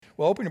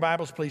Well, open your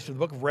Bibles, please, to the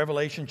book of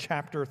Revelation,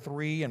 chapter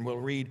 3, and we'll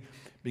read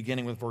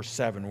beginning with verse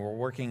 7. We're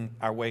working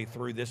our way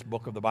through this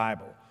book of the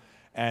Bible.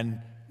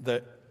 And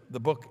the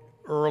book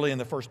early in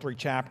the first 3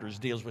 chapters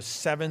deals with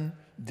 7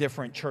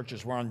 different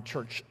churches. We're on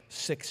church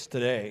 6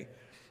 today,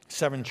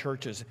 7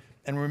 churches.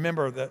 And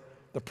remember that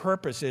the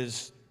purpose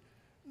is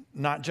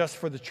not just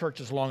for the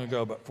churches long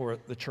ago, but for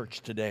the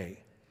church today.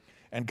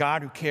 And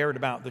God, who cared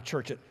about the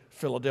church at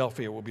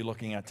Philadelphia, we'll be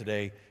looking at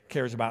today,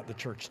 cares about the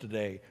church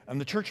today. And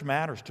the church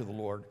matters to the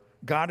Lord.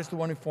 God is the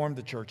one who formed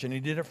the church, and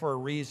he did it for a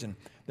reason.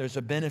 There's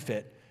a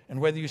benefit.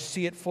 And whether you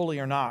see it fully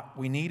or not,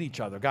 we need each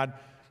other. God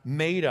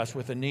made us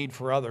with a need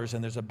for others,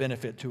 and there's a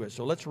benefit to it.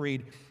 So let's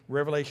read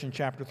Revelation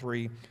chapter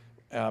 3,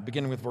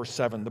 beginning with verse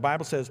 7. The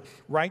Bible says,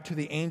 "Write to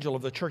the angel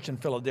of the church in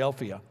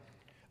Philadelphia.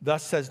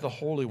 Thus says the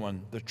Holy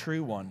One, the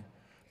true one,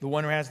 the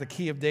one who has the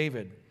key of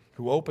David,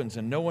 who opens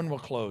and no one will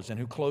close, and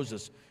who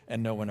closes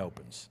and no one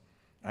opens.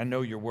 I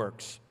know your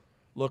works.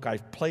 Look,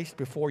 I've placed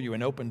before you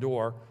an open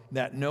door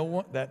that no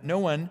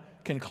one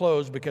can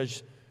close,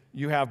 because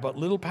you have but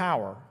little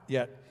power,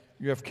 yet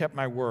you have kept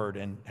my word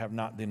and have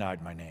not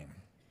denied my name.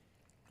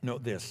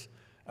 Note this,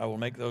 I will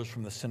make those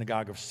from the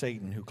synagogue of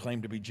Satan who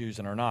claim to be Jews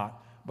and are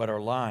not, but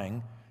are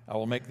lying. I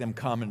will make them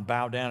come and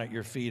bow down at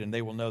your feet, and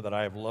they will know that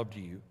I have loved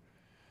you.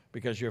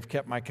 Because you have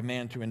kept my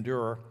command to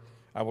endure,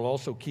 I will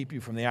also keep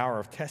you from the hour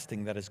of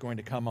testing that is going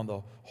to come on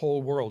the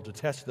whole world to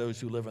test those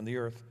who live on the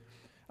earth.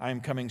 I am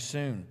coming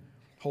soon.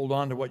 Hold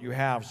on to what you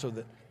have so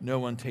that no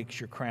one takes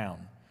your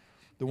crown.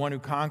 The one who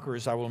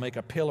conquers, I will make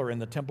a pillar in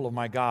the temple of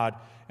my God,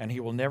 and he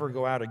will never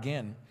go out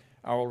again.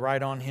 I will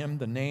write on him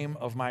the name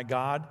of my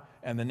God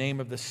and the name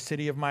of the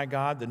city of my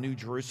God, the New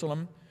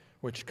Jerusalem,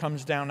 which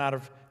comes down out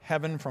of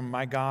heaven from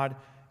my God,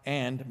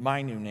 and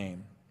my new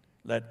name.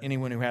 Let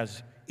anyone who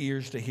has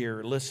ears to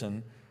hear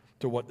listen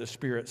to what the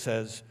Spirit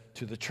says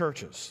to the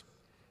churches."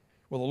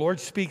 Well, the Lord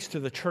speaks to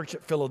the church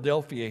at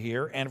Philadelphia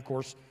here, and of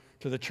course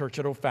to the church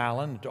at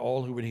O'Fallon, to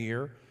all who would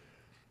hear.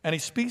 And he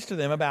speaks to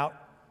them about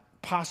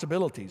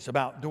possibilities,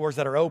 about doors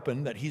that are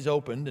open, that he's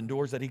opened, and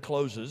doors that he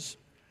closes.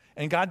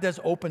 And God does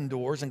open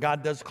doors, and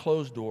God does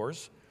close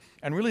doors.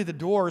 And really the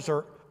doors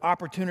are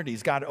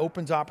opportunities. God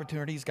opens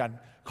opportunities, God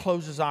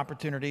closes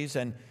opportunities,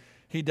 and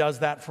he does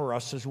that for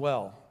us as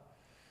well.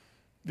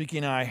 Vicki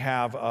and I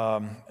have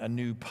a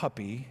new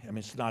puppy. I mean,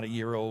 it's not a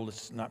year old,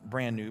 it's not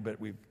brand new, but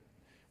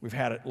we've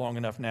had it long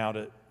enough now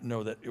to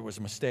know that it was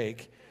a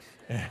mistake.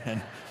 And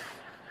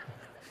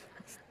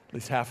at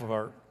least half of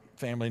our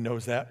family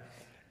knows that.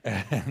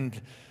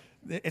 And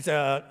it's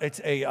a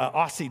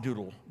Aussie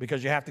doodle,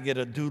 because you have to get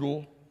a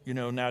doodle. You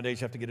know, nowadays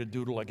you have to get a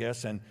doodle, I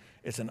guess, and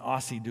it's an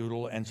Aussie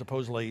doodle, and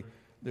supposedly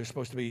they're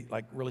supposed to be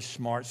like really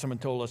smart. Someone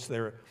told us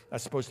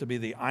that's supposed to be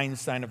the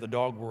Einstein of the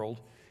dog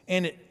world.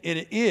 And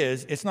it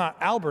is. It's not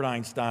Albert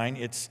Einstein.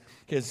 It's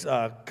his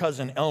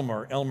cousin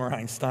Elmer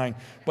Einstein.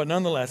 But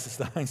nonetheless, it's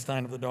the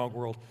Einstein of the dog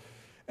world.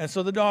 And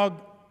so the dog,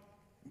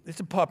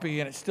 it's a puppy,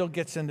 and it still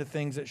gets into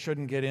things it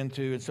shouldn't get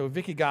into. And so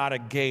Vicki got a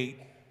gate,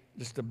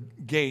 just a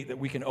gate that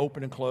we can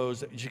open and close,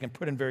 that she can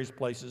put in various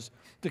places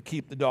to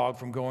keep the dog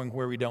from going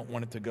where we don't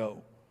want it to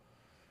go.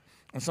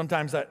 And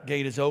sometimes that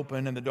gate is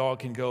open and the dog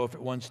can go if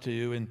it wants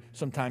to, and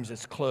sometimes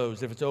it's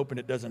closed. If it's open,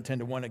 it doesn't tend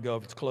to want to go.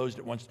 If it's closed,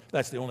 it wants.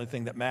 That's the only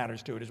thing that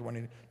matters to it, is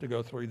wanting to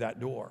go through that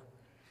door.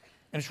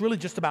 And it's really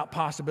just about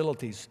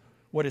possibilities,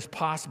 what is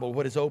possible,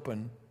 what is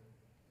open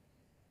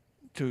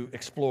to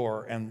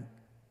explore and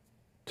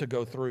to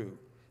go through.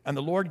 And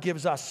the Lord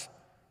gives us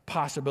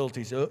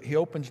possibilities. He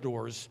opens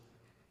doors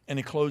and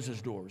he closes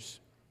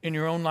doors. In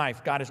your own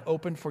life, God has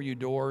opened for you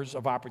doors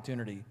of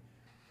opportunity.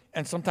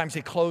 And sometimes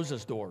he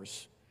closes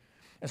doors.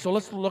 And so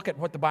let's look at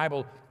what the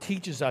Bible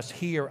teaches us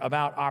here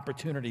about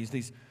opportunities,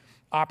 these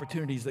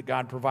opportunities that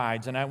God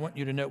provides. And I want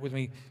you to note with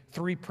me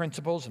 3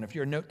 principles. And if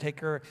you're a note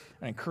taker,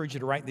 I encourage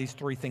you to write these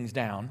 3 things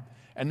down.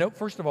 And note,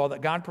 first of all,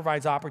 that God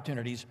provides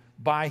opportunities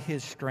by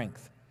his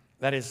strength.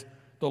 That is,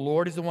 the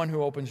Lord is the one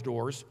who opens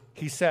doors.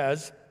 He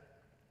says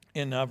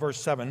in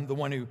verse 7, the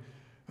one who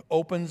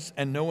opens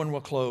and no one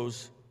will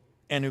close,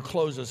 and who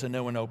closes and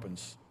no one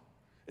opens.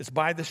 It's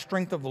by the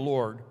strength of the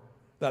Lord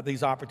that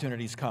these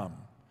opportunities come.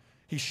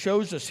 He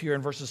shows us here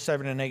in verses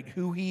 7 and 8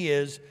 who he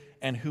is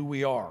and who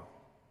we are.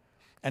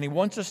 And he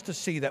wants us to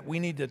see that we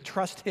need to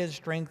trust his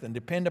strength and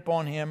depend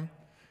upon him.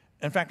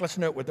 In fact, let's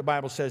note what the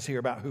Bible says here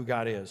about who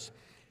God is.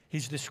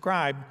 He's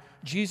described,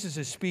 Jesus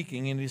is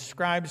speaking, and he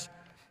describes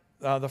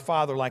the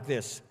Father like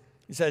this.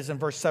 He says in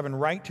verse 7,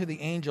 "Write to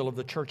the angel of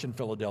the church in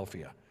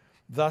Philadelphia.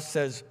 Thus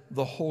says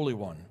the Holy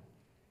One."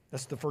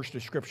 That's the first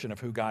description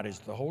of who God is,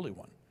 the Holy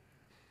One.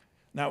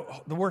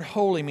 Now, the word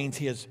holy means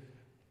he is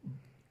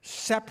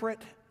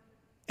separate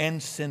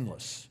and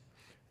sinless.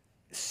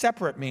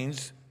 Separate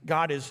means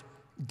God is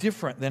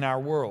different than our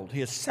world.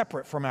 He is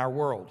separate from our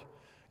world.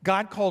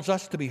 God calls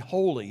us to be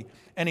holy,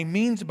 and he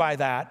means by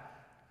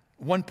that,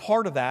 one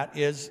part of that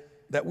is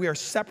that we are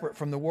separate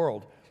from the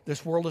world.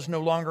 This world is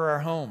no longer our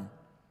home.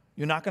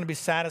 You're not going to be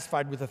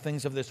satisfied with the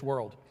things of this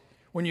world.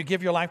 When you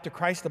give your life to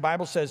Christ, the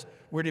Bible says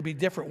we're to be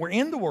different. We're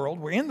in the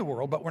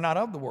world, but we're not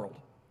of the world.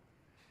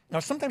 Now,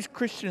 sometimes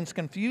Christians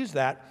confuse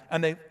that,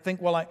 and they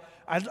think, well,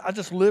 I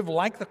just live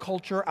like the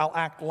culture, I'll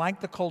act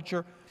like the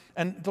culture.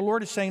 And the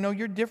Lord is saying, no,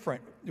 you're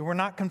different. We're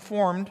not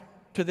conformed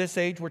to this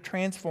age. We're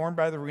transformed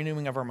by the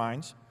renewing of our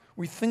minds.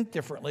 We think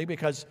differently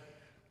because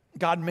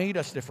God made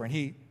us different.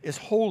 He is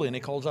holy, and He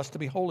calls us to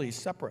be holy. He's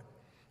separate,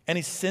 and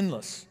He's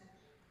sinless.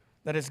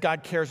 That is,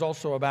 God cares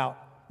also about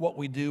what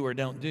we do or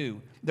don't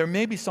do. There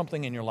may be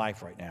something in your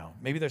life right now.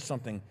 Maybe there's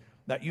something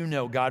that you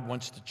know God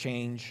wants to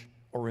change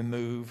or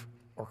remove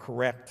or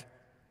correct.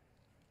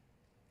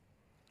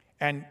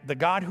 And the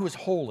God who is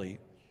holy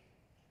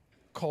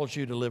calls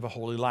you to live a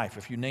holy life.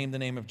 If you name the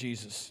name of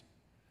Jesus,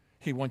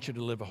 He wants you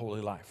to live a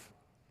holy life.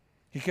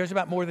 He cares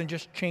about more than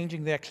just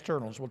changing the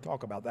externals. We'll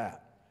talk about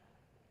that.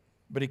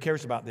 But He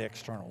cares about the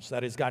externals.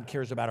 That is, God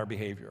cares about our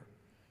behavior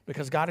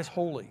because God is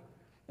holy.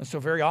 And so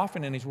very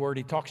often in His Word,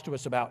 He talks to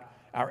us about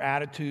our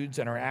attitudes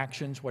and our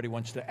actions, what He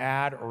wants to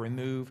add or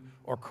remove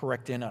or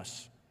correct in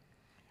us.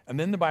 And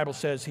then the Bible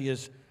says He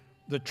is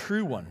the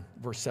true one,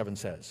 verse 7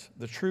 says,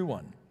 the true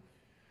one.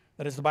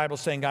 That is, the Bible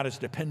saying God is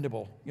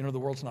dependable. You know, the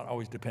world's not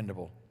always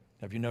dependable.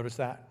 Have you noticed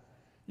that?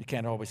 You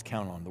can't always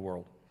count on the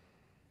world.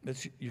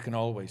 You can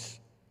always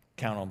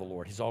count on the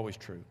Lord. He's always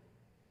true.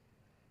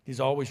 He's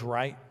always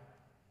right.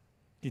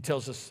 He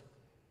tells us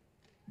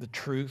the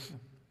truth.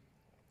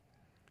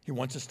 He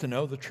wants us to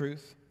know the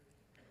truth.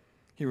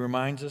 He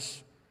reminds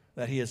us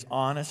that He is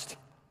honest,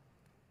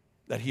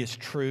 that He is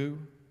true,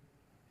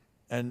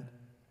 and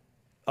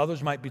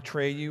others might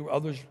betray you,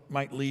 others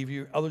might leave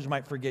you, others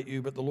might forget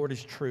you, but the Lord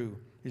is true.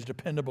 He's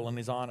dependable and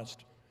He's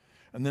honest.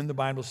 And then the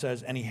Bible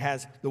says, and He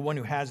has the one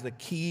who has the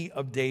key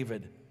of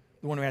David,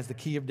 the one who has the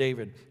key of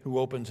David, who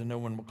opens and no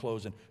one will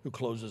close, and who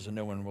closes and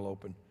no one will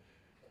open.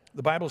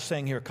 The Bible's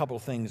saying here a couple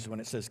of things when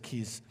it says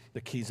keys,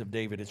 the keys of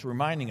David. It's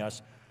reminding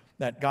us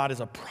that God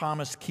is a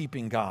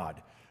promise-keeping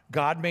God.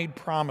 God made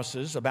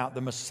promises about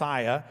the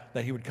Messiah,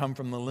 that He would come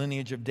from the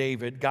lineage of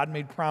David. God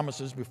made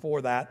promises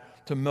before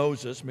that to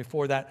Moses,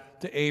 before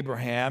that to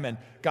Abraham, and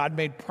God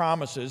made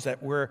promises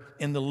that we're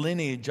in the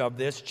lineage of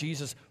this.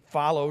 Jesus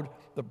followed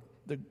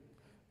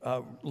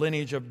the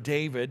lineage of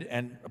David,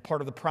 and a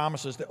part of the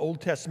promises, the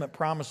Old Testament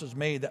promises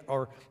made that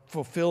are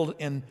fulfilled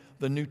in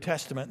the New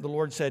Testament. The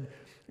Lord said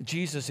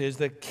Jesus is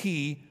the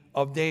key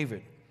of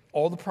David.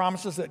 All the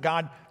promises that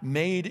God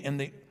made in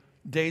the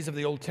days of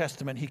the Old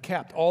Testament, He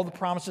kept. All the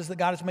promises that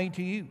God has made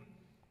to you,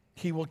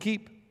 He will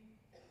keep.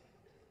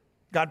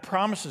 God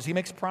promises, He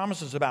makes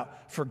promises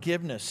about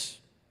forgiveness,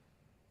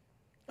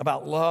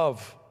 about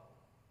love.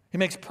 He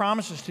makes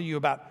promises to you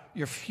about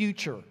your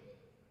future.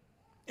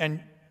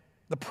 And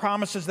the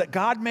promises that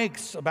God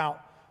makes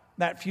about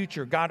that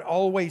future, God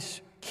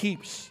always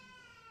keeps.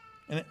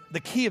 And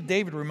the key of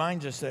David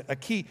reminds us that a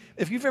key,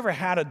 if you've ever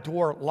had a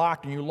door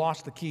locked and you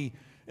lost the key,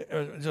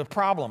 it's a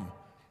problem.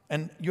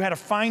 And you had to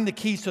find the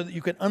key so that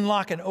you could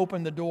unlock and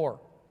open the door.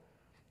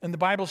 And the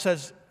Bible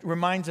says,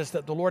 reminds us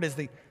that the Lord is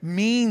the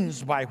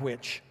means by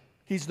which,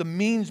 He's the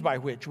means by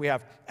which we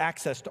have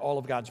access to all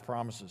of God's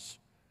promises.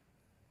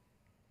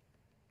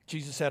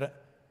 Jesus said,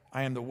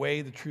 I am the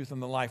way, the truth,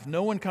 and the life.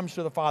 No one comes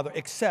to the Father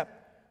except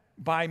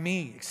by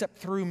me, except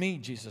through me,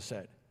 Jesus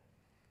said.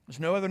 There's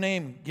no other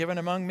name given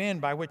among men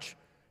by which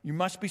you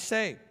must be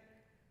saved.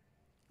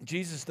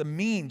 Jesus, the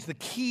means, the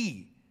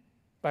key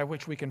by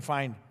which we can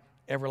find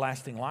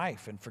everlasting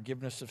life and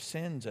forgiveness of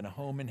sins and a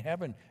home in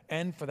heaven,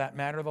 and for that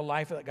matter, the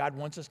life that God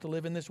wants us to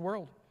live in this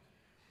world.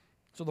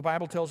 So the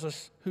Bible tells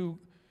us who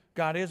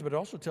God is, but it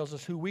also tells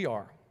us who we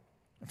are.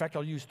 In fact,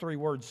 I'll use 3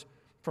 words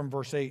from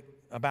verse 8,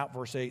 about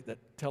verse 8, that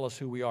tell us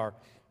who we are.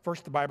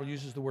 First, the Bible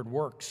uses the word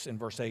works in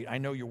verse 8. I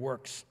know your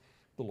works,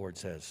 the Lord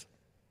says.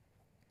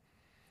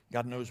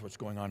 God knows what's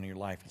going on in your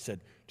life. He said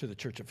to the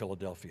church of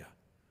Philadelphia,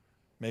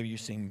 maybe you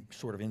seem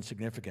sort of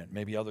insignificant.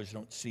 Maybe others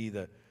don't see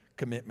the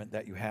commitment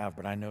that you have,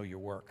 but I know your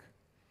work.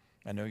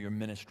 I know your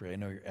ministry. I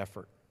know your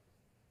effort.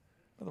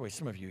 By the way,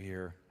 some of you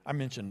here, I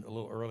mentioned a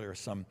little earlier,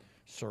 some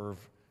serve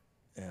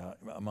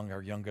among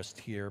our youngest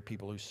here,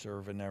 people who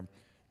serve in their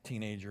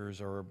teenagers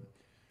or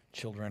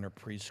children or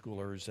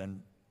preschoolers,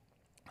 and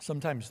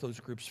sometimes those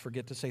groups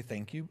forget to say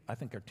thank you. I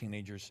think our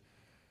teenagers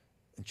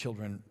and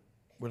children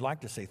would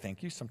like to say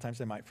thank you. Sometimes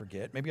they might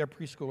forget. Maybe our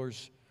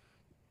preschoolers,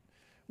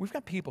 we've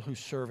got people who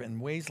serve in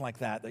ways like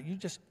that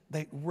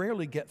they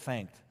rarely get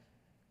thanked.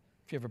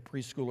 If you have a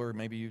preschooler,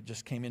 maybe you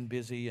just came in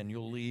busy and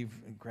you'll leave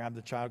and grab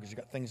the child because you've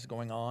got things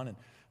going on, and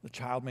the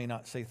child may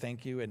not say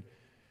thank you. And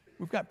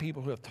we've got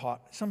people who have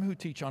taught, some who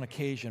teach on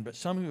occasion, but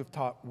some who have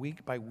taught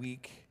week by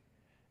week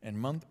and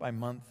month by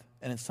month,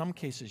 and in some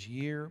cases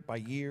year by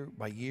year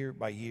by year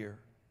by year.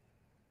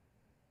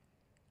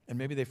 And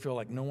maybe they feel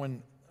like no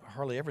one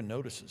hardly ever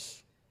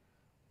notices.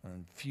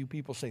 And few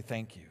people say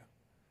thank you,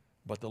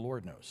 but the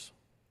Lord knows.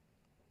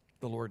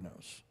 The Lord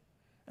knows.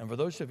 And for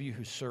those of you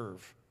who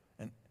serve,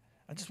 and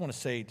I just want to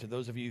say to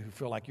those of you who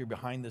feel like you're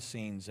behind the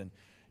scenes and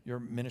your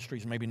ministry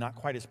is maybe not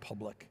quite as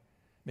public,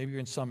 maybe you're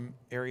in some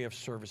area of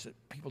service that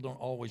people don't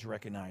always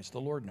recognize, the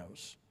Lord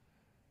knows.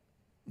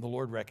 The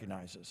Lord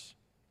recognizes.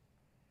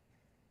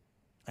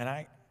 And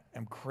I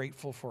am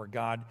grateful for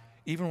God.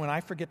 even when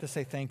I forget to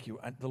say thank you,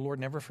 the Lord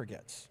never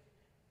forgets.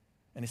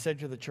 And he said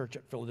to the church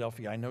at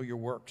Philadelphia, I know your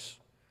works.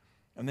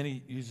 And then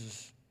he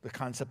uses the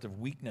concept of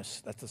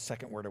weakness. That's the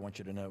second word I want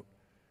you to note.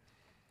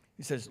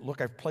 He says, look,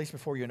 I've placed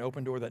before you an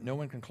open door that no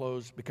one can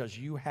close because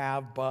you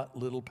have but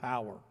little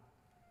power.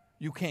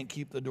 You can't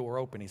keep the door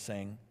open, he's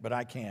saying, but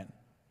I can.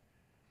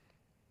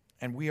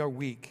 And we are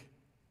weak,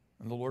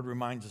 and the Lord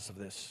reminds us of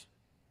this.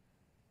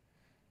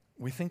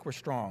 We think we're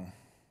strong,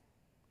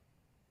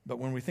 but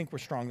when we think we're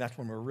strong, that's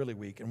when we're really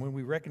weak. And when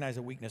we recognize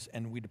a weakness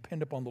and we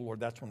depend upon the Lord,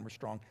 that's when we're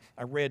strong.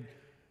 I read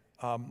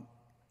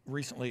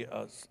recently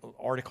an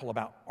article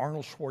about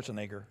Arnold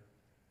Schwarzenegger,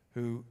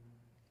 who,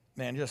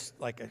 man, just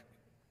like an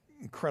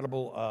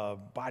incredible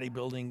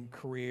bodybuilding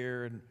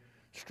career and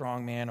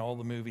strong man, all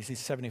the movies. He's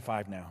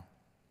 75 now.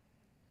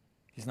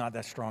 He's not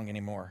that strong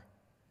anymore.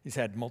 He's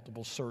had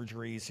multiple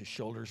surgeries. His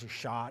shoulders are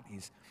shot.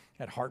 He's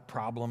had heart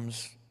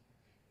problems.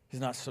 He's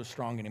not so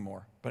strong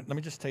anymore. But let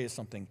me just tell you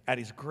something. At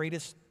his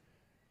greatest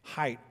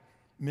height,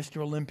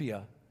 Mr.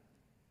 Olympia,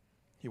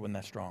 he wasn't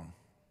that strong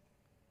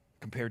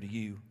compared to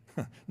you.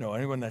 No,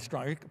 he wasn't that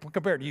strong.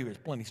 Compared to you, he's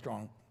plenty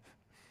strong.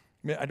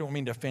 I don't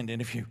mean to offend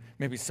any of you.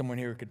 Maybe someone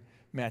here could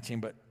match him,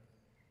 but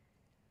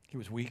he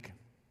was weak.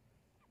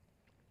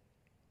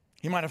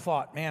 He might have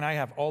thought, man, I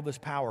have all this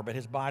power, but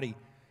his body,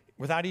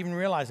 without even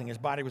realizing, his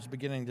body was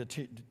beginning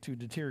to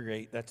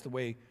deteriorate. That's the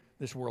way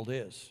this world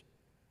is.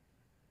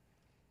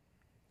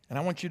 And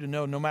I want you to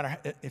know, no matter,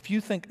 if you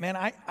think, man,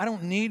 I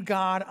don't need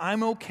God,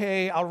 I'm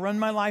okay, I'll run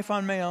my life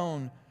on my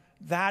own,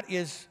 that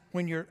is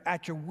when you're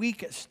at your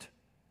weakest.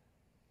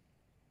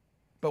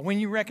 But when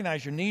you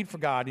recognize your need for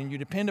God and you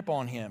depend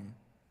upon Him,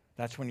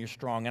 that's when you're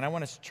strong. And I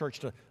want us, church,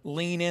 to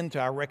lean into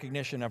our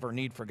recognition of our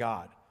need for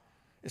God.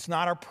 It's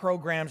not our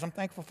programs. I'm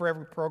thankful for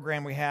every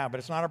program we have, but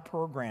it's not our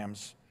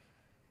programs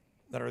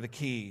that are the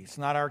key. It's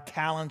not our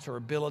talents or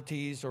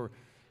abilities or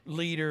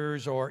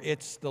leaders, or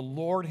it's the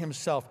Lord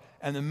Himself.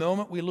 And the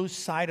moment we lose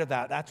sight of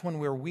that, that's when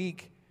we're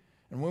weak.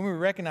 And when we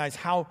recognize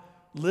how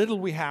little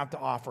we have to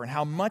offer and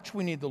how much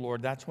we need the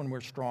Lord, that's when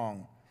we're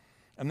strong.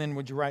 And then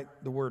would you write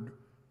the word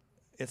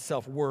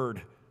itself,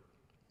 word.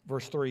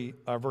 Verse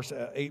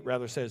 8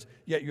 says,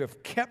 yet you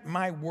have kept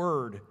my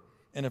word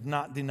and have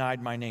not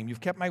denied my name. You've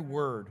kept my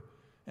word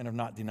and have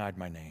not denied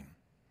my name.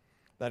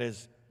 That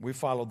is, we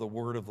follow the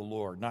word of the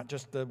Lord, not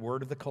just the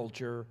word of the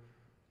culture,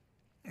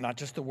 not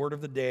just the word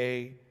of the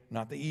day,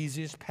 not the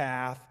easiest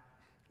path,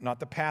 not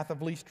the path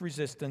of least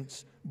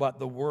resistance, but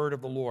the word of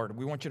the Lord.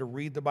 We want you to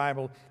read the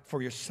Bible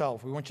for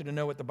yourself. We want you to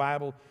know what the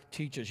Bible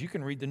teaches. You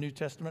can read the New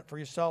Testament for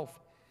yourself.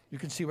 You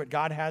can see what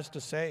God has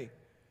to say.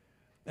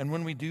 And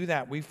when we do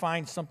that, we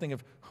find something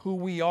of who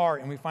we are,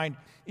 and we find,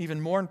 even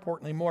more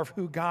importantly, more of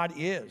who God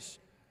is.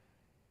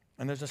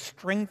 And there's a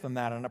strength in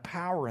that and a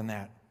power in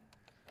that.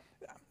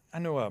 I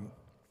know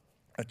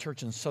a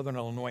church in southern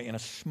Illinois in a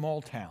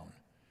small town.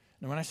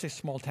 And when I say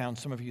small town,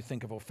 some of you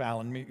think of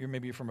O'Fallon.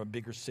 Maybe you're from a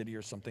bigger city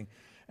or something,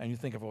 and you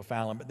think of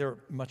O'Fallon, but there are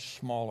much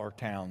smaller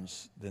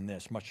towns than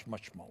this, much,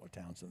 much smaller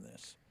towns than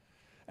this.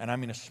 And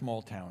I'm in a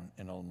small town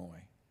in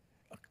Illinois,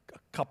 a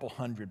couple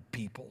hundred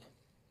people.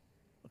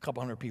 A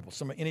couple hundred people.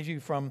 Any of you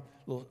from,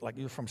 like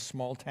you're from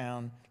small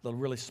town, little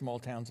really small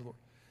towns?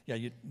 Yeah,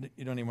 you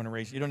don't even want to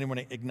raise, you don't even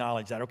want to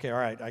acknowledge that. Okay, all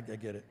right, I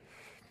get it.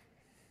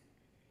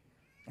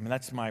 I mean,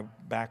 that's my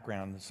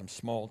background in some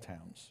small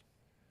towns.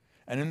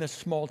 And in this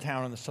small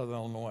town in the southern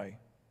Illinois,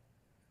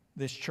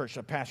 this church,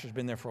 the pastor's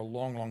been there for a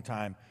long, long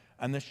time,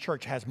 and this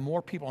church has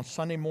more people on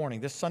Sunday morning.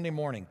 This Sunday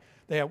morning,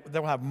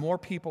 they'll have more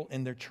people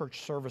in their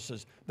church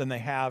services than they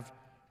have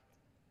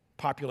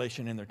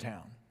population in their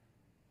town.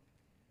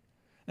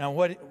 Now,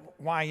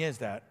 why is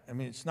that? I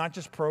mean, it's not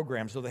just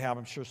programs, though they have,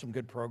 I'm sure, some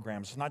good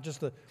programs. It's not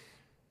just the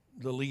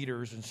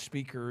leaders and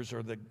speakers,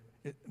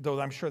 though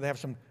I'm sure they have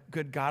some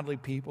good, godly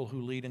people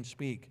who lead and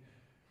speak.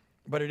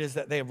 But it is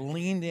that they have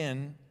leaned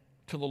in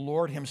to the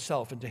Lord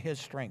Himself and to His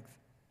strength.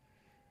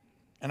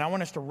 And I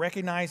want us to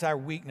recognize our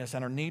weakness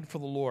and our need for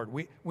the Lord.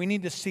 We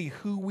need to see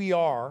who we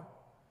are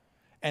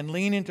and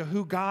lean into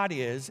who God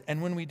is.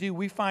 And when we do,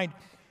 we find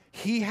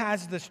He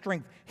has the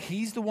strength.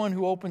 He's the one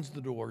who opens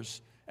the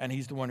doors, and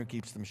He's the one who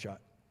keeps them shut.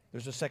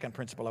 There's a second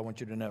principle I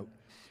want you to note.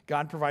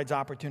 God provides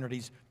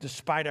opportunities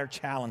despite our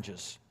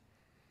challenges.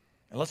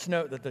 And let's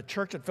note that the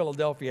church at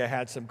Philadelphia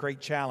had some great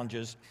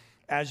challenges,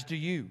 as do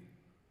you.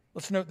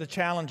 Let's note the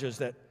challenges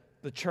that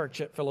the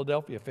church at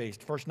Philadelphia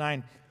faced. Verse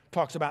 9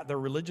 talks about their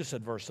religious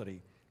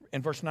adversity.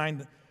 In verse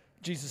 9,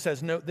 Jesus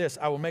says, note this,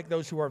 I will make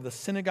those who are of the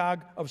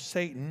synagogue of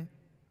Satan.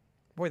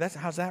 Boy,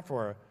 how's that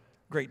for a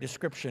great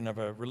description of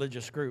a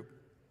religious group?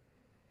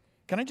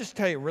 Can I just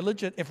tell you,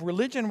 if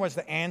religion was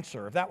the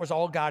answer, if that was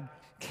all God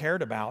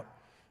cared about,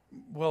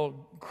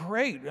 well,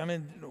 great. I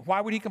mean, why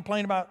would He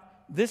complain about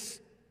this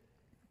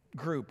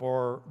group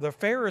or the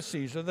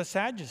Pharisees or the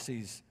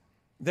Sadducees?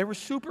 They were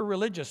super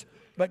religious,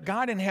 but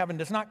God in heaven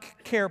does not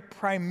care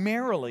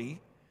primarily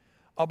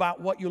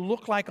about what you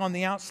look like on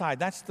the outside.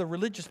 That's the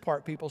religious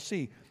part people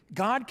see.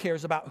 God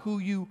cares about who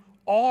you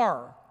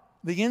are,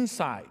 the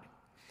inside.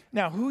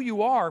 Now, who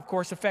you are, of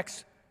course,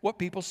 affects what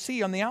people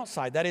see on the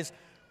outside. That is,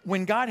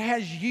 when God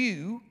has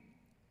you,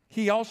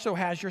 He also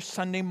has your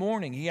Sunday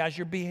morning. He has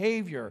your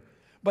behavior.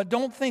 But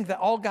don't think that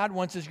all God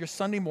wants is your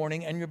Sunday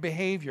morning and your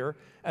behavior,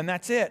 and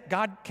that's it.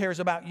 God cares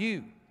about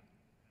you.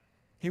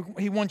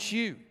 He wants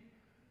you.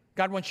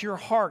 God wants your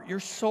heart, your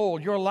soul,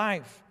 your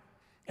life.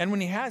 And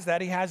when He has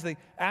that, He has the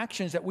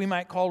actions that we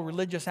might call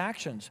religious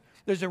actions.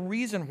 There's a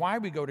reason why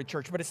we go to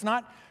church, but it's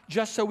not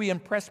just so we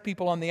impress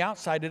people on the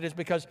outside. It is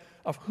because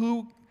of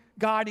who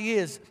God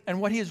is and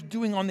what He is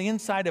doing on the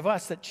inside of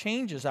us that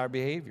changes our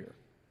behavior.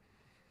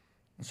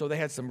 And so they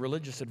had some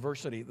religious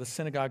adversity, the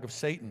synagogue of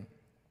Satan.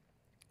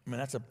 I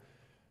mean,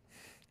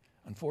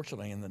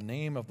 unfortunately, in the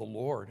name of the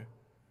Lord,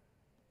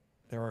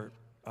 there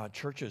are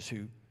churches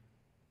who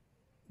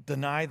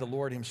deny the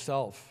Lord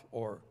Himself,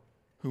 or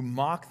who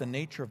mock the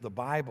nature of the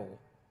Bible,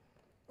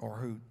 or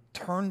who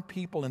turn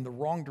people in the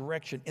wrong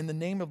direction in the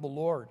name of the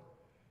Lord.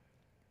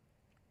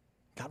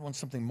 God wants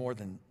something more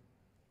than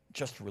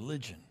just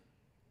religion.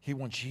 He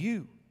wants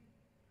you.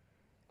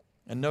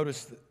 And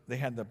notice that they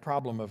had the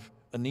problem of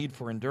a need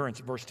for endurance.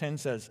 Verse 10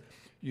 says,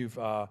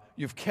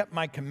 You've kept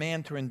my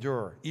command to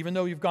endure. Even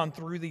though you've gone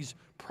through these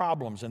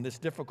problems and this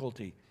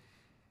difficulty,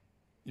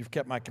 you've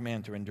kept my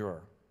command to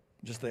endure.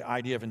 Just the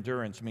idea of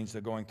endurance means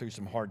they're going through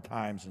some hard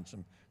times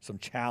and some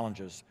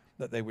challenges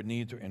that they would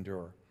need to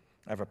endure.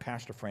 I have a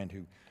pastor friend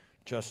who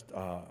just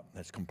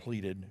has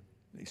completed,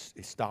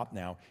 he stopped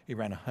now, he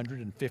ran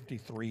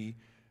 153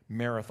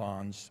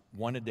 marathons,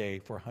 one a day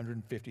for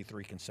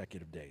 153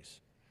 consecutive days.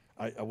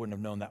 I wouldn't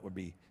have known that would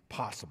be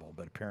possible,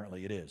 but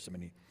apparently it is. I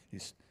mean,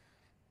 he's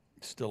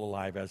still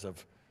alive as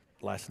of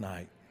last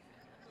night.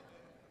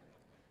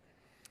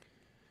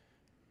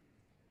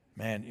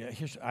 Man,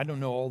 I don't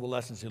know all the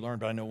lessons he learned,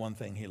 but I know one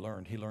thing he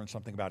learned. He learned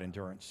something about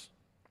endurance.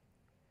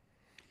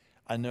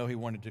 I know he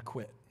wanted to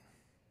quit.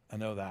 I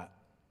know that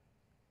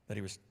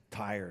he was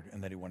tired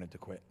and that he wanted to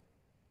quit.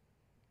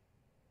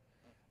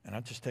 And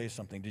I'll just tell you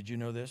something. Did you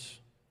know this?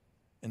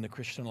 In the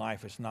Christian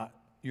life,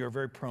 you're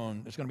very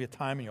prone. There's going to be a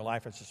time in your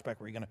life, I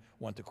suspect, where you're going to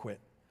want to quit.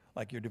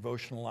 Like your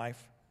devotional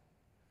life.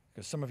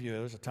 Because some of you,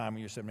 there's a time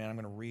when you said, man, I'm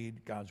going to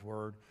read God's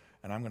word,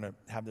 and I'm going to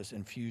have this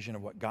infusion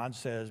of what God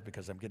says,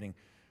 because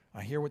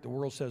I hear what the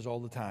world says all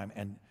the time,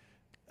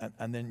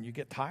 and then you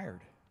get tired.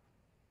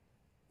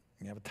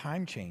 You have a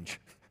time change.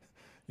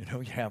 You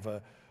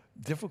have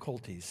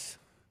difficulties.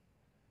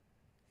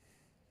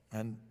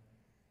 And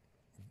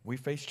we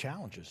face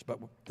challenges, but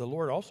the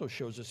Lord also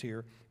shows us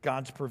here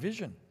God's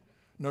provision.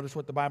 Notice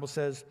what the Bible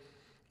says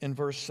in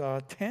verse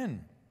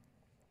 10.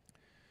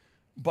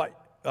 But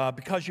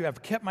because you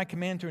have kept my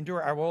command to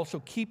endure, I will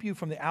also keep you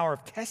from the hour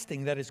of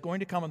testing that is going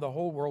to come on the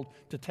whole world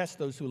to test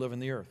those who live in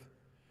the earth.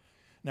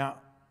 Now,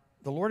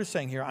 the Lord is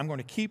saying here, I'm going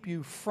to keep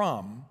you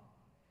from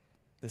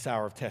this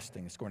hour of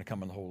testing that's going to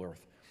come on the whole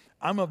earth.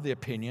 I'm of the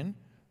opinion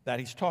that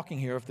He's talking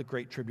here of the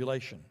Great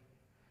Tribulation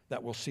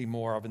that we'll see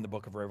more of in the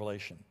book of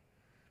Revelation.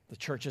 The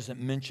church isn't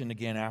mentioned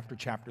again after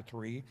chapter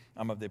 3.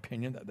 I'm of the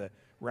opinion that the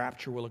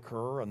rapture will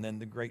occur and then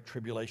the Great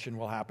Tribulation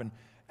will happen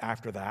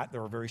after that.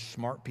 There are very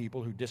smart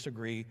people who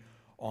disagree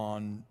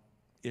on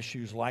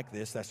issues like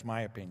this. That's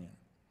my opinion.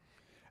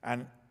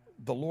 And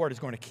the Lord is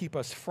going to keep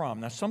us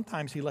from. Now,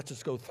 sometimes He lets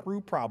us go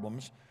through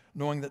problems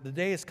knowing that the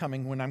day is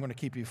coming when I'm going to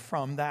keep you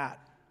from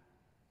that.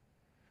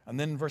 And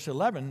then in verse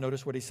 11,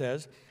 notice what He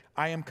says,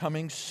 I am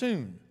coming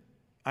soon.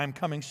 I am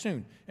coming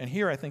soon. And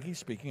here I think He's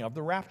speaking of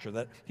the rapture,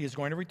 that He is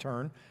going to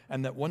return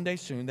and that one day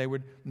soon they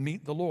would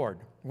meet the Lord,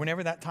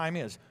 whenever that time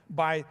is.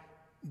 By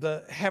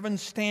the heaven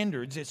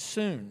standards, it's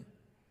soon.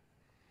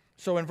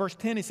 So in verse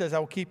 10 He says, I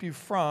will keep you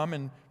from.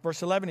 And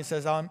verse 11 He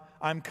says,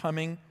 I'm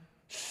coming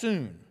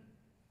soon.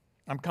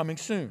 I'm coming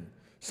soon.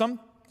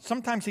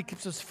 Sometimes He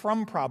keeps us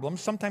from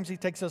problems. Sometimes He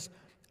takes us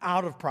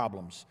out of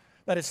problems.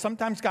 That is,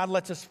 sometimes God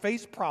lets us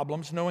face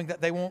problems knowing that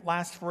they won't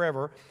last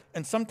forever.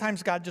 And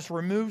sometimes God just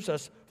removes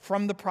us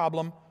from the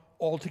problem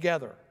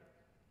altogether.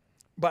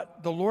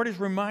 But the Lord is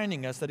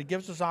reminding us that He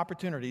gives us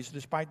opportunities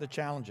despite the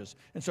challenges.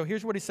 And so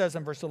here's what He says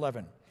in verse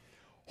 11.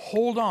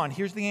 Hold on.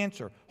 Here's the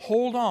answer.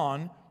 Hold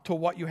on to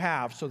what you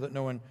have so that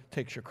no one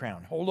takes your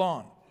crown. Hold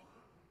on.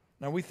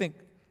 Now, we think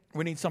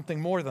we need something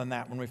more than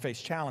that when we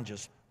face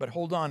challenges. But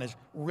hold on is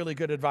really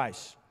good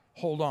advice.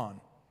 Hold on.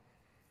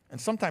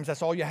 And sometimes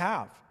that's all you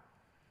have.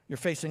 You're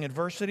facing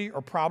adversity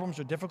or problems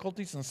or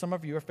difficulties, and some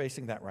of you are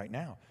facing that right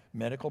now.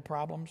 Medical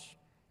problems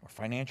or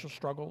financial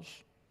struggles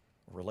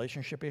or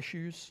relationship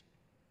issues.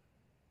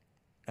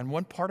 And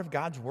one part of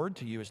God's word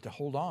to you is to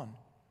hold on.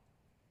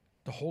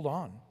 To hold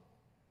on.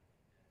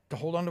 To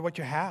hold on to what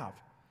you have.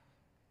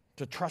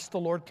 To trust the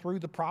Lord through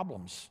the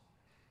problems.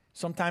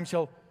 Sometimes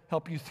He'll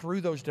help you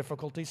through those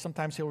difficulties.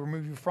 Sometimes He'll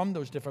remove you from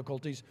those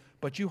difficulties,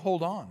 but you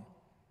hold on.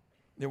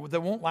 They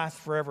won't last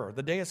forever.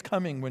 The day is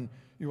coming when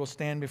you will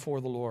stand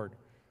before the Lord.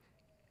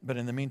 But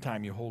in the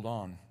meantime, you hold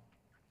on.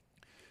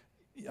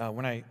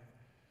 When I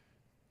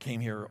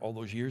came here all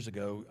those years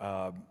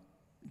ago,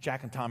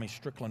 Jack and Tommy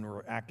Strickland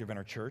were active in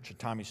our church, and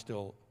Tommy's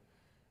still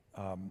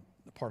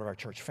part of our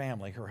church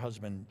family. Her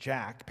husband,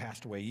 Jack,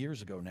 passed away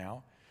years ago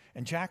now.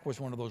 And Jack was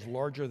one of those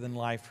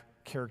larger-than-life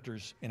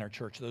characters in our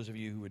church. Those of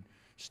you who would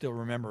still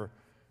remember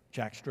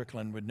Jack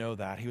Strickland would know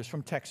that. He was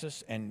from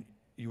Texas, and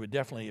you would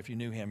definitely, if you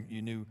knew him,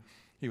 you knew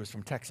he was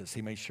from Texas.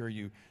 He made sure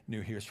you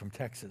knew he was from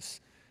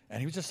Texas. And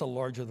he was just a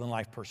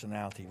larger-than-life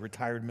personality,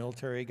 retired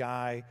military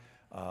guy,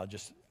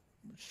 just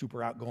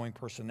super outgoing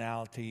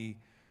personality,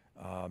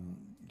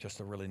 just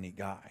a really neat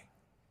guy.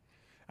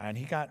 And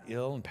he got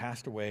ill and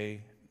passed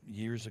away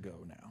years ago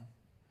now.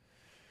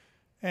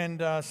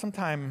 And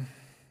sometime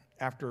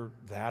after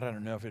that, I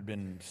don't know if it had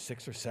been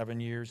 6 or 7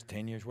 years,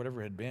 10 years,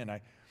 whatever it had been, I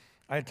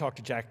had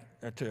talked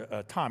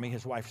to Tommy.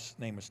 His wife's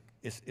name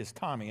is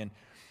Tommy, and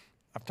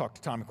I've talked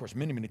to Tommy, of course,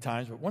 many, many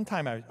times. But one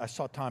time I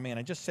saw Tommy, and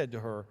I just said to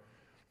her,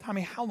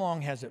 Tommy, how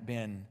long has it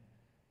been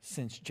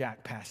since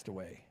Jack passed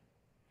away?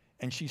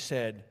 And she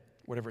said,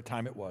 whatever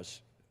time it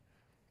was,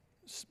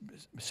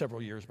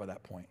 several years by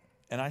that point.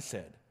 And I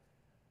said,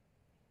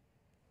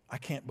 I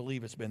can't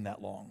believe it's been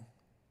that long.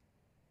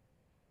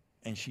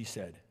 And she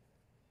said,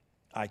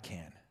 I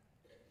can.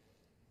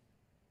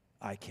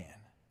 I can.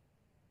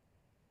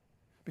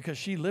 Because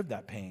she lived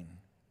that pain,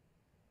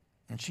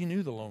 and she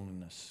knew the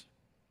loneliness,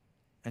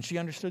 and she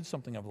understood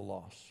something of the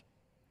loss.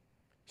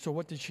 So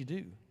what did she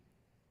do?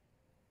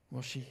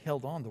 Well, she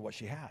held on to what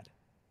she had.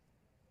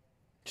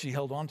 She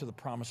held on to the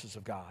promises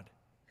of God.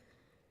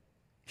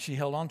 She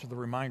held on to the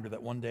reminder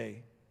that one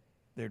day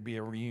there'd be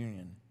a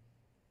reunion.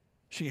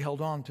 She held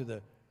on to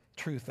the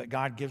truth that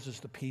God gives us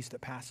the peace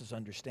that passes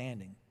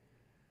understanding,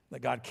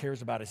 that God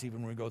cares about us even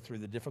when we go through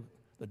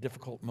the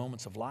difficult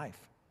moments of life.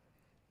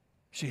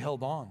 She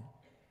held on.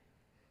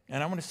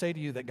 And I want to say to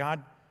you that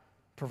God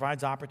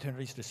provides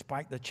opportunities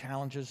despite the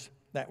challenges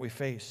that we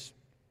face.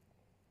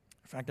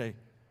 In fact, I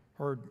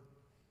heard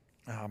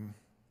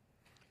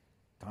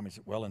Tommy's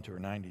well into her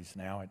 90s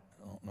now. I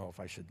don't know if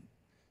I should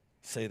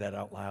say that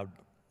out loud,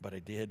 but I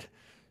did.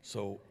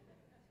 So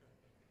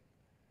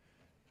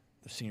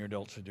the senior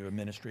adults would do a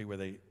ministry where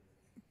they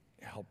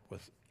help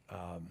with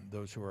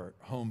those who are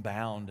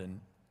homebound. And,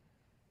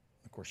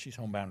 of course, she's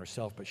homebound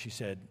herself, but she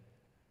said,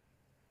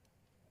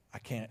 I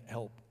can't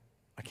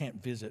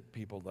visit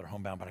people that are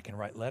homebound, but I can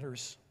write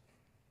letters.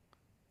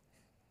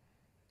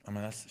 I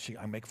mean,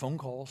 I make phone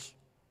calls,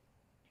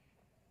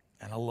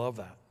 and I love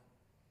that.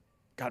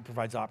 God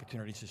provides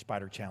opportunities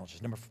despite our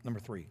challenges. Number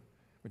 3,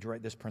 would you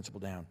write this principle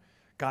down?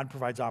 God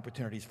provides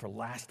opportunities for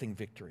lasting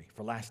victory,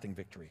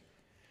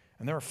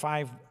 And there are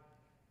 5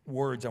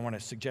 words I want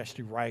to suggest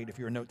you write. If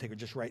you're a note taker,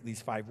 just write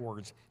these 5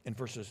 words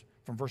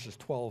from verses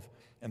 12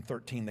 and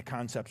 13, the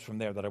concepts from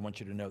there that I want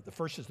you to note. The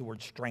first is the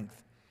word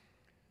strength.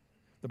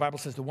 The Bible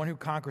says, the one who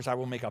conquers, I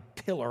will make a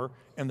pillar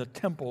in the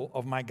temple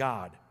of my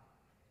God.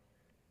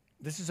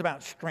 This is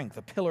about strength.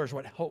 A pillar is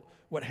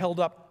what held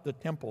up the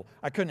temple.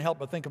 I couldn't help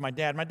but think of my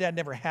dad. My dad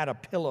never had a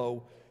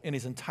pillow in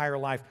his entire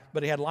life,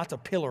 but he had lots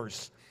of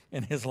pillars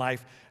in his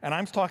life. And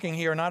I'm talking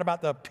here not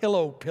about the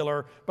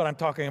pillar, but I'm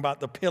talking about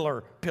the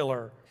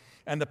pillar.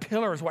 And the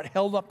pillar is what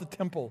held up the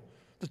temple.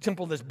 The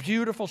temple, this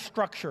beautiful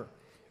structure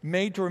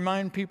made to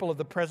remind people of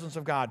the presence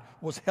of God,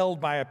 was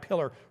held by a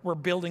pillar. We're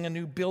building a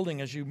new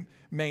building, as you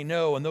may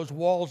know, and those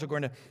walls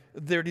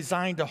they're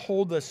designed to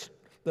hold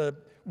the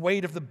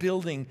weight of the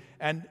building,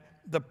 and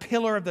the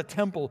pillar of the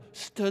temple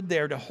stood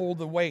there to hold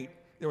the weight.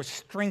 There was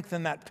strength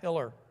in that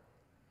pillar.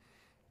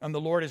 And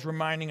the Lord is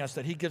reminding us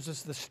that He gives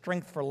us the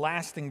strength for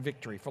lasting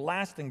victory,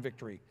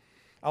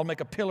 I'll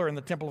make a pillar in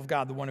the temple of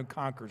God, the one who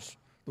conquers.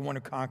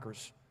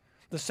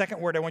 The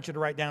second word I want you to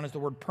write down is the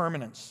word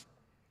permanence.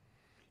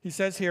 He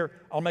says here,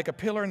 I'll make a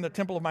pillar in the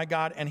temple of my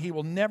God, and He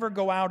will never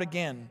go out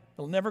again.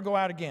 He'll never go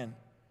out again.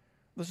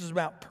 This is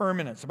about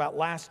permanence, about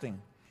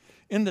lasting.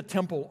 In the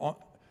temple,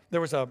 there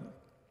was a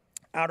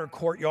outer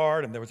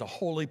courtyard, and there was a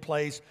holy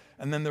place,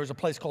 and then there was a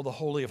place called the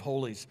Holy of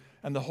Holies.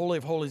 And the Holy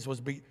of Holies was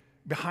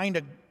behind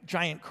a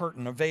giant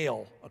curtain, a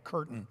veil, a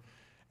curtain.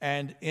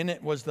 And in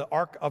it was the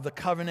Ark of the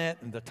Covenant,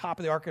 and the top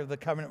of the Ark of the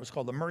Covenant was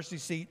called the mercy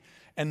seat.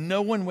 And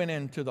no one went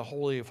into the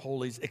Holy of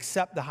Holies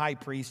except the high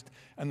priest.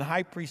 And the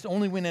high priest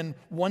only went in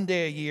one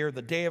day a year,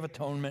 the Day of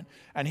Atonement.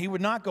 And he would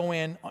not go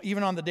in,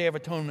 even on the Day of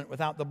Atonement,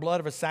 without the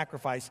blood of a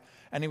sacrifice.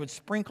 And he would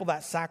sprinkle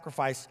that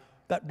sacrifice,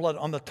 that blood,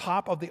 on the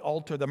top of the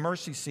altar, the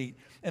mercy seat.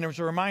 And it was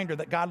a reminder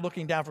that God,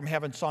 looking down from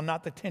heaven, saw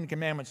not the 10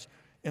 Commandments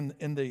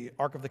in the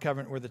Ark of the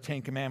Covenant were the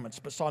 10 Commandments,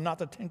 but saw not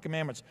the 10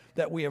 Commandments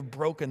that we have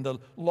broken, the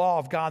law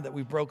of God that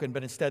we've broken,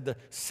 but instead the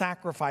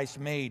sacrifice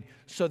made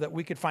so that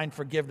we could find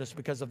forgiveness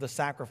because of the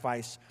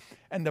sacrifice.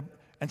 And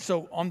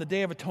so on the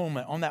Day of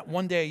Atonement, on that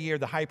one day a year,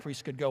 the high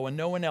priest could go, and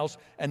no one else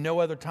and no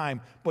other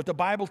time. But the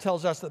Bible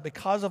tells us that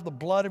because of the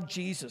blood of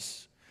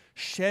Jesus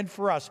shed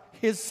for us,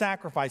 His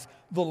sacrifice,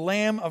 the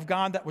Lamb of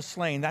God that was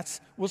slain,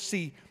 we'll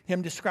see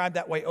Him described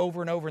that way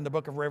over and over in the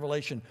book of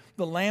Revelation.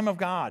 The Lamb of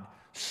God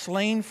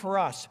slain for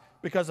us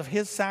because of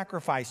His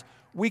sacrifice.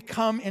 We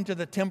come into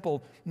the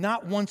temple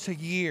not once a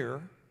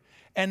year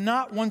and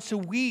not once a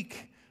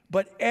week,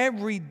 but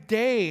every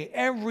day,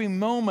 every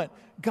moment.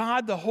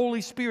 God, the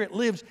Holy Spirit,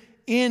 lives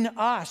in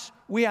us.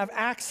 We have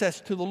access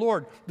to the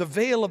Lord. The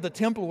veil of the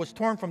temple was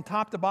torn from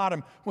top to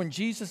bottom. When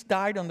Jesus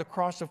died on the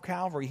cross of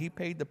Calvary, He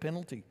paid the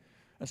penalty.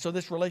 And so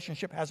this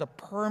relationship has a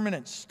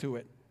permanence to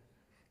it.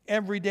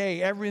 every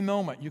day, every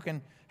moment. You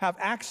can have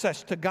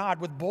access to God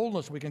with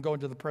boldness. We can go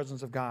into the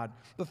presence of God.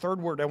 The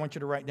third word I want you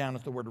to write down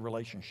is the word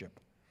relationship.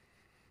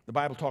 The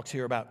Bible talks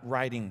here about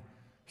writing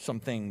some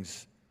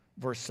things.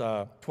 Verse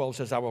 12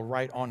 says, I will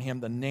write on him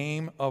the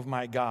name of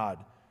my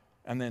God.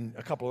 And then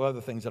a couple of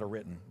other things that are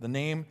written. I'm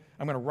going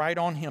to write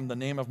on him the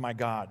name of my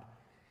God.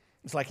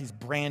 It's like he's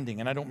branding,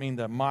 and I don't mean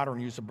the modern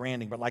use of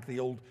branding, but like the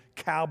old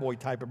cowboy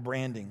type of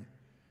branding,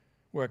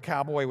 where a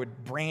cowboy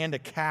would brand a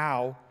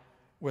cow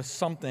with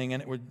something,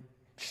 and it would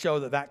show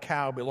that that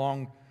cow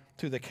belonged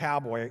to the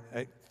cowboy.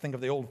 I think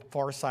of the old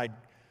Far Side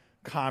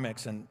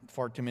comics, and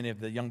far too many of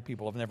the young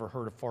people have never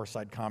heard of Far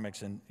Side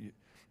comics, and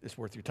it's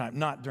worth your time.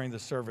 Not during the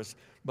service,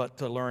 but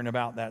to learn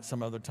about that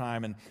some other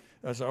time. And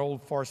there's an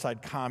old Far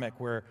Side comic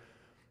where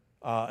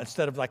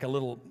instead of like a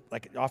little,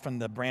 like often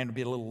the brand would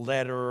be a little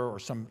letter or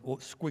some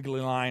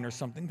squiggly line or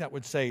something that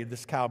would say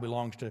this cow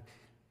belongs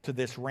to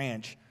this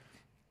ranch.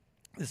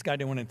 This guy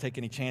didn't want to take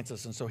any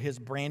chances, and so his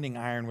branding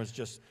iron was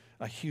just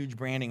a huge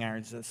branding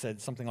iron that said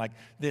something like,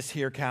 this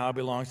here cow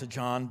belongs to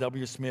John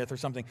W. Smith or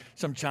something,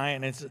 some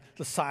giant, and it's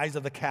the size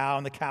of the cow,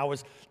 and the cow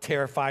was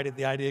terrified at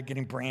the idea of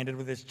getting branded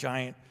with this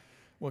giant.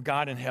 Well,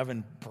 God in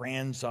heaven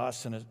brands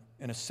us in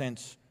a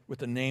sense with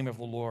the name of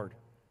the Lord.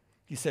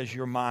 He says,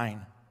 you're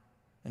mine,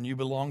 and you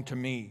belong to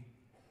me.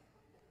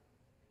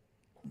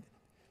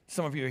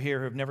 Some of you are here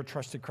who have never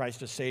trusted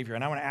Christ as Savior,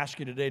 and I want to ask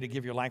you today to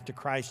give your life to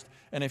Christ.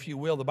 And if you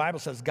will, the Bible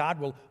says God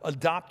will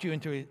adopt you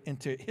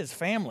into his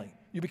family.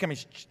 You become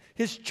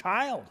his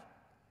child.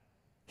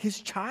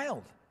 His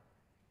child.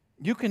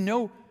 You can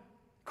know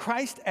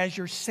Christ as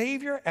your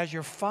Savior, as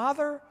your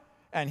Father,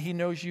 and he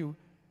knows you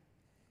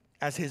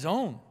as his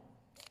own.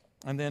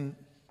 And then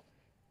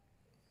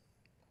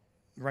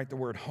write the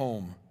word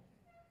home,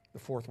 the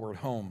fourth word,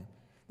 home.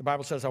 The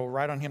Bible says, I will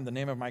write on him the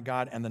name of my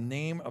God and the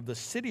name of the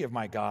city of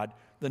my God,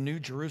 the New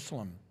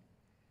Jerusalem.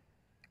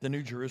 The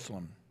New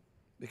Jerusalem.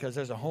 Because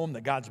there's a home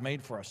that God's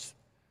made for us.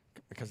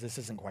 Because this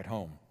isn't quite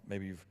home.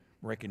 Maybe you've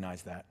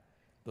recognized that.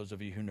 Those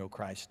of you who know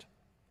Christ.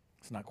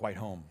 It's not quite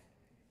home.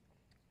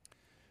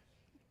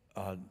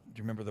 Do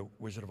you remember the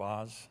Wizard of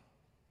Oz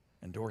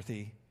and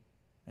Dorothy?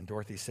 And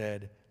Dorothy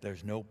said,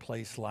 there's no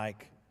place like,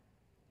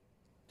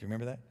 do you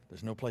remember that?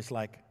 There's no place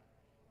like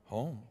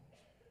home.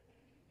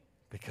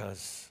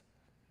 Because,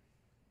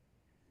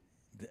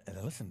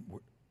 listen,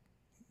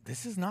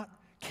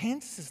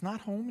 Kansas is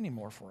not home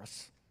anymore for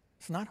us.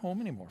 It's not home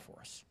anymore for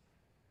us.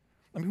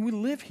 I mean, we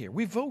live here,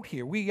 we vote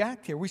here, we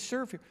act here, we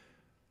serve here.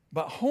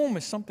 But home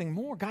is something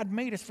more. God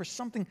made us for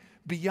something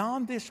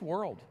beyond this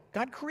world.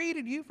 God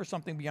created you for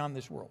something beyond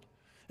this world.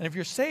 And if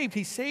you're saved,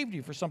 he saved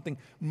you for something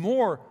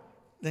more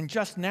than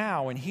just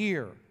now and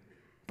here,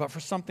 but for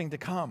something to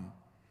come.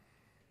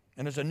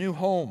 And there's a new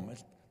home.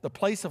 It's the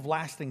place of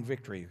lasting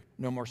victory.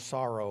 No more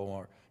sorrow,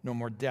 or no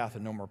more death,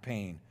 and no more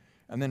pain.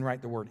 And then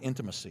write the word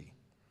intimacy.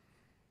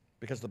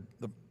 Because the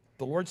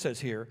Lord says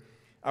here,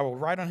 I will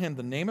write on him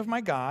the name of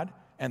my God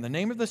and the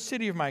name of the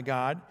city of my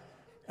God.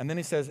 And then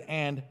he says,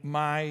 and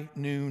my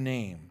new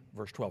name.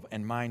 Verse 12,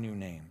 and my new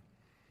name.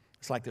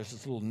 It's like there's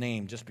this little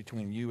name just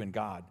between you and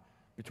God,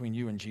 between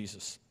you and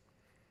Jesus.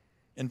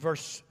 In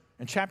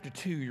chapter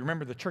 2, you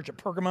remember the church at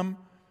Pergamum?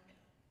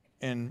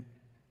 In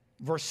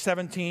verse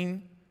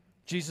 17,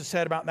 Jesus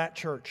said about that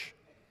church,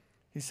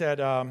 he said,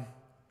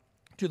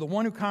 to the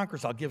one who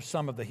conquers, I'll give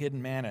some of the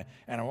hidden manna,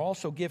 and I'll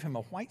also give him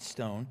a white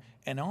stone,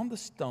 and on the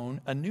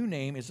stone a new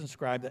name is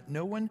inscribed that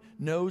no one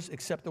knows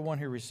except the one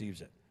who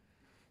receives it.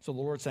 So the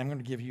Lord said, I'm going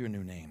to give you a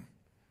new name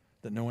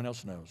that no one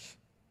else knows,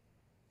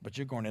 but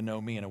you're going to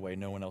know me in a way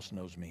no one else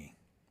knows me.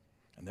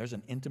 And there's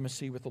an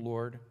intimacy with the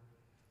Lord,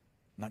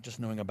 not just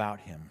knowing about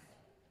him,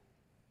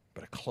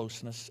 but a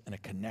closeness and a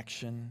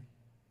connection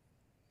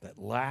that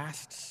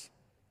lasts.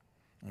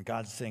 And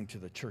God's saying to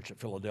the church at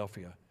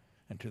Philadelphia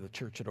and to the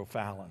church at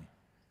O'Fallon,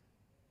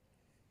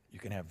 you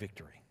can have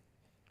victory.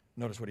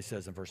 Notice what he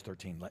says in verse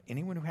 13. Let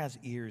anyone who has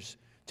ears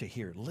to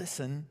hear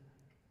listen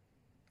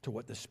to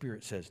what the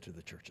Spirit says to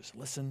the churches.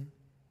 Listen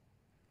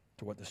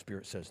to what the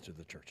Spirit says to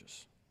the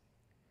churches.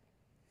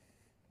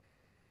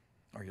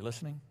 Are you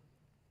listening?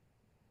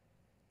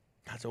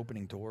 God's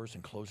opening doors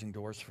and closing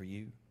doors for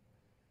you.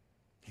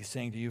 He's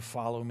saying to you,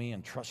 follow me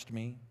and trust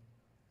me.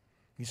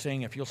 He's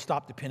saying if you'll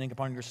stop depending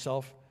upon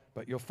yourself,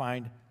 but you'll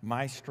find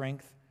my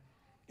strength.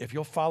 If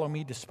you'll follow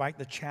me despite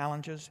the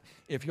challenges,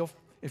 if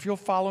you'll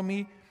follow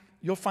me,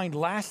 you'll find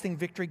lasting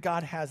victory.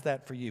 God has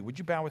that for you. Would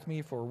you bow with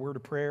me for a word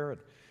of prayer?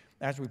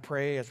 As we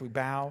pray, as we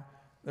bow,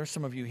 there's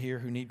some of you here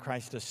who need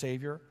Christ as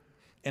Savior.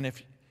 And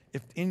if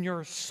in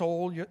your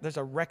soul there's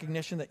a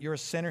recognition that you're a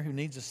sinner who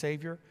needs a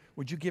Savior,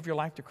 would you give your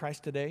life to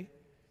Christ today?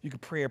 You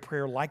could pray a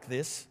prayer like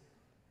this.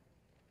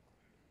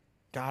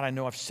 God, I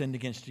know I've sinned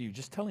against you.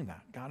 Just tell him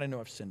that. God, I know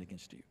I've sinned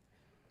against you.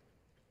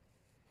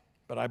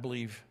 But I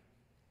believe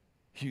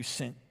you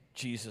sent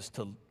Jesus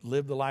to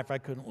live the life I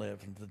couldn't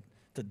live, and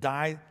to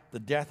die the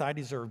death I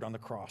deserved on the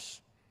cross,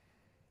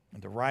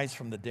 and to rise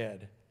from the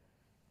dead.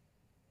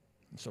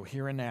 And so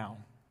here and now,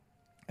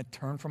 I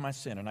turn from my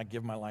sin and I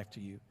give my life to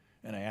you,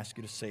 and I ask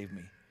you to save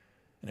me.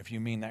 And if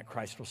you mean that,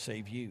 Christ will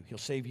save you. He'll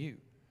save you.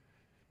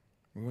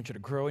 We want you to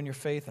grow in your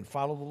faith and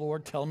follow the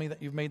Lord. Tell me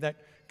that you've made that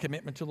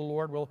commitment to the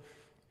Lord. We'll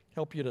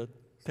help you to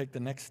take the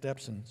next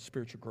steps in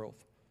spiritual growth.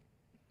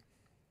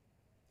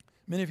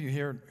 Many of you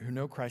here who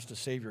know Christ as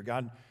Savior,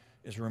 God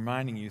is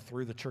reminding you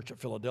through the church at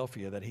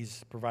Philadelphia that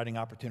He's providing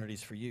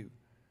opportunities for you.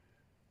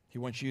 He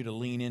wants you to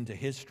lean into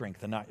His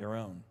strength and not your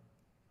own.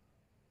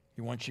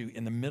 He wants you,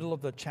 in the middle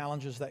of the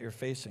challenges that you're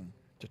facing,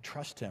 to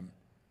trust Him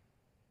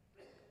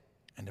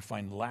and to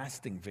find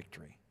lasting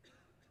victory.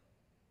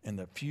 In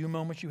the few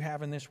moments you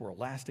have in this world,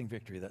 lasting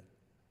victory that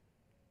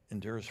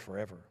endures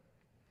forever.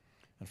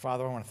 And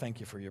Father, I want to thank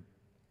you for your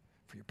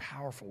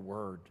powerful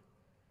word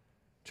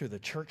to the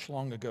church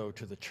long ago,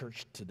 to the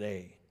church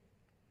today,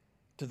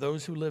 to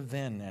those who lived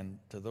then and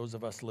to those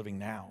of us living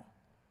now.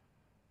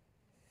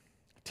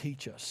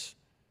 Teach us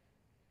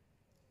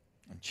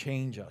and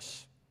change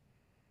us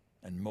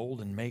and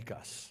mold and make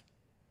us.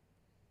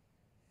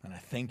 And I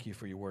thank you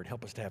for your word.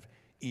 Help us to have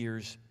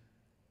ears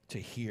to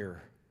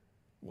hear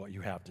what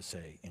you have to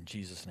say. In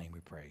Jesus' name we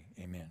pray.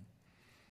 Amen.